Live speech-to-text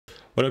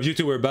What up,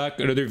 YouTube? We're back.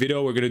 Another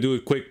video. We're gonna do a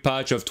quick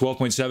patch of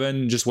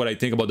 12.7. Just what I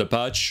think about the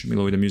patch. Let me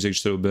lower the music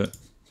just a little bit.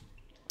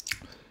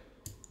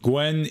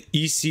 Gwen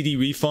ECD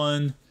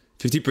refund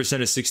 50%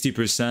 to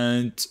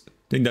 60%. I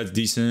think that's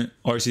decent.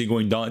 RCD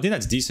going down. I think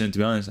that's decent, to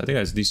be honest. I think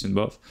that's decent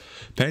buff.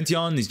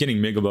 Pantheon, he's getting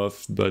mega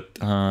buff, but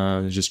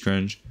it's just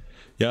cringe.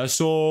 Yeah,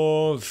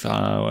 so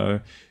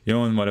you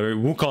know, whatever.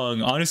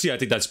 Wukong, honestly, I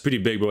think that's pretty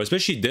big, bro.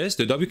 Especially this,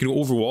 the W can go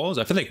over walls.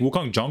 I feel like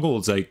Wukong jungle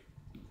is like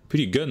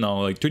pretty good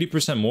now, like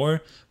 30%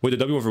 more with the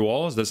W over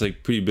walls. That's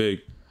like pretty big.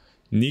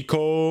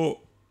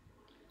 Nico,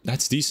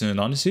 that's decent,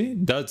 honestly.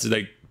 That's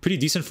like pretty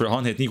decent for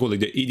Han hit Nico,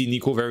 like the 80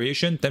 Nico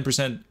variation.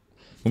 10%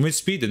 movement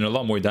speed and a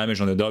lot more damage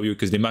on the W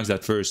because they max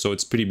that first, so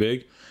it's pretty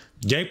big.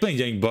 Gangplank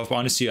getting buff,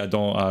 honestly, I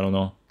don't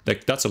know.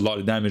 Like that's a lot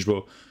of damage,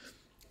 bro.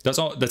 That's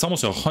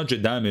almost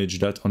 100 damage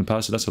that on the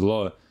passive. That's a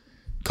lot.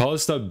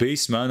 Kalista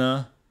base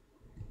mana.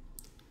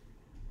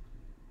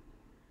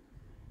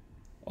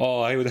 Oh,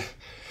 I would.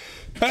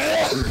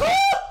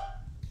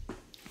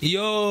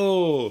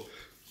 Yo.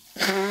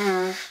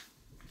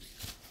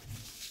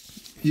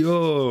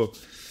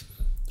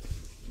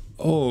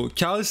 Oh,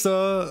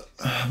 Kalista.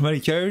 Nobody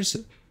cares.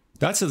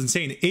 That's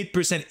insane.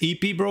 8%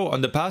 EP, bro, on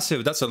the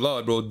passive. That's a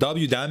lot, bro.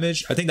 W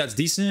damage. I think that's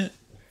decent.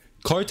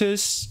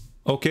 Karthus,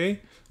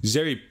 okay.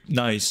 Zeri,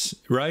 nice.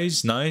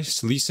 Rise,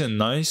 nice. Lee Sin,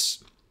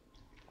 nice.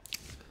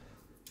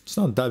 It's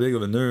not that big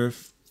of a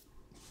nerf.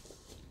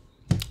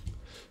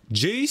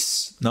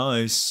 Jace,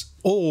 nice.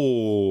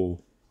 Oh.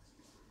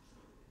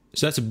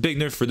 So that's a big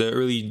nerf for the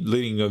early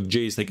leading of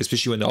Jace, like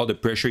especially when all the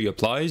pressure he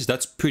applies.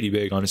 That's pretty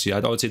big, honestly. I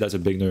would say that's a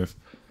big nerf.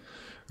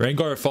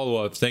 Rengar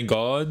follow-up, thank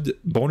God.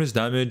 Bonus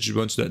damage,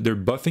 once that they're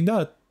buffing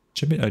that.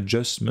 Champion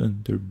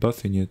adjustment, they're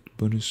buffing it.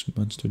 Bonus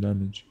monster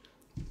damage.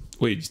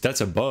 Wait,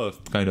 that's a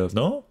buff, kind of,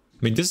 no?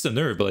 I mean, this is a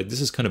nerf, but like this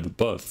is kind of a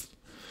buff.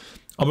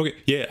 I'm okay.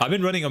 Yeah, I've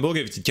been running. I'm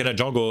looking at Qiyana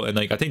jungle, and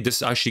like I think this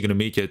is actually gonna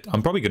make it.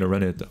 I'm probably gonna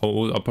run it.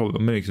 I'm gonna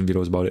make some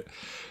videos about it.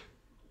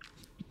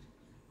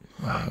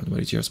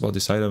 Nobody cares about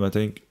this item, I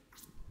think.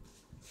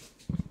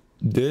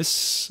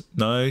 This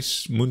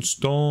nice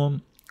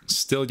Moonstone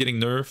still getting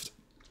nerfed.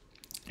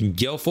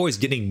 Gale 4 is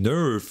getting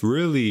nerfed,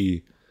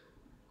 really.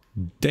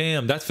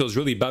 Damn, that feels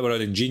really bad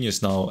without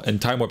Ingenious now. And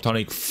Time Warp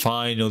Tonic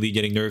finally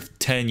getting nerfed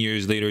 10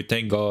 years later.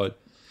 Thank God.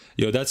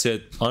 Yo, that's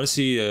it.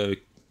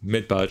 Honestly,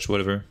 mid patch,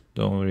 whatever.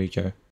 Don't really care.